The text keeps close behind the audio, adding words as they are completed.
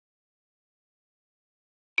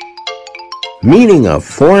Meeting a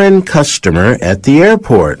foreign customer at the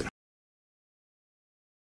airport.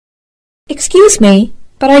 Excuse me,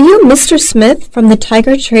 but are you Mr. Smith from the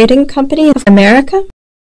Tiger Trading Company of America?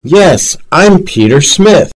 Yes, I'm Peter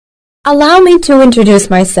Smith. Allow me to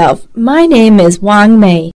introduce myself. My name is Wang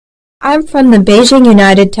Mei. I'm from the Beijing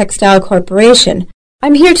United Textile Corporation.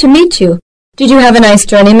 I'm here to meet you. Did you have a nice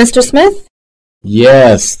journey, Mr. Smith?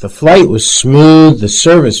 Yes, the flight was smooth. The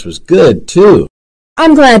service was good, too.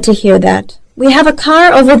 I'm glad to hear that. We have a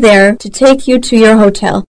car over there to take you to your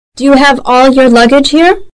hotel. Do you have all your luggage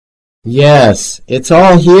here? Yes, it's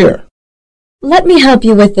all here. Let me help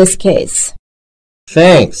you with this case.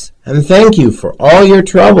 Thanks, and thank you for all your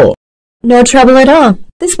trouble. No trouble at all.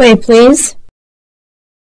 This way, please.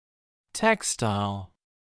 Textile.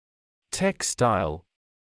 Textile.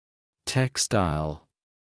 Textile.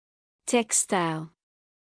 Textile.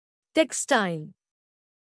 Textile.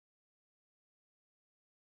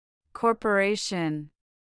 Corporation.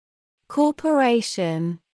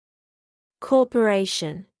 Corporation.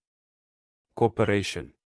 Corporation.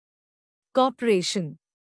 Corporation. Corporation.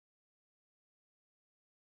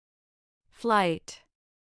 Flight.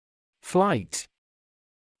 Flight.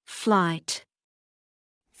 Flight.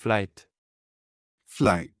 Flight.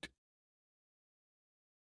 Flight.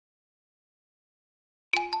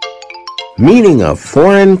 Meeting a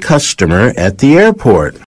foreign customer at the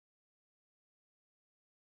airport.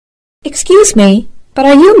 Excuse me, but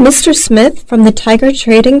are you Mr. Smith from the Tiger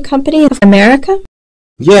Trading Company of America?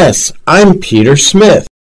 Yes, I'm Peter Smith.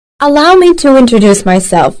 Allow me to introduce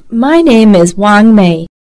myself. My name is Wang Mei.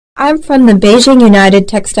 I'm from the Beijing United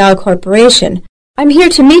Textile Corporation. I'm here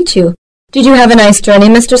to meet you. Did you have a nice journey,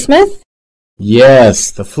 Mr. Smith? Yes,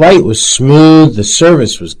 the flight was smooth. The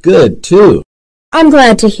service was good, too. I'm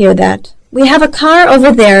glad to hear that. We have a car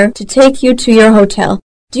over there to take you to your hotel.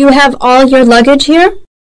 Do you have all your luggage here?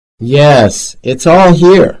 Yes, it's all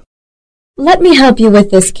here. Let me help you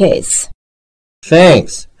with this case.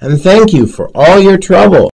 Thanks, and thank you for all your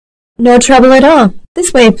trouble. No trouble at all.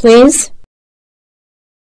 This way, please.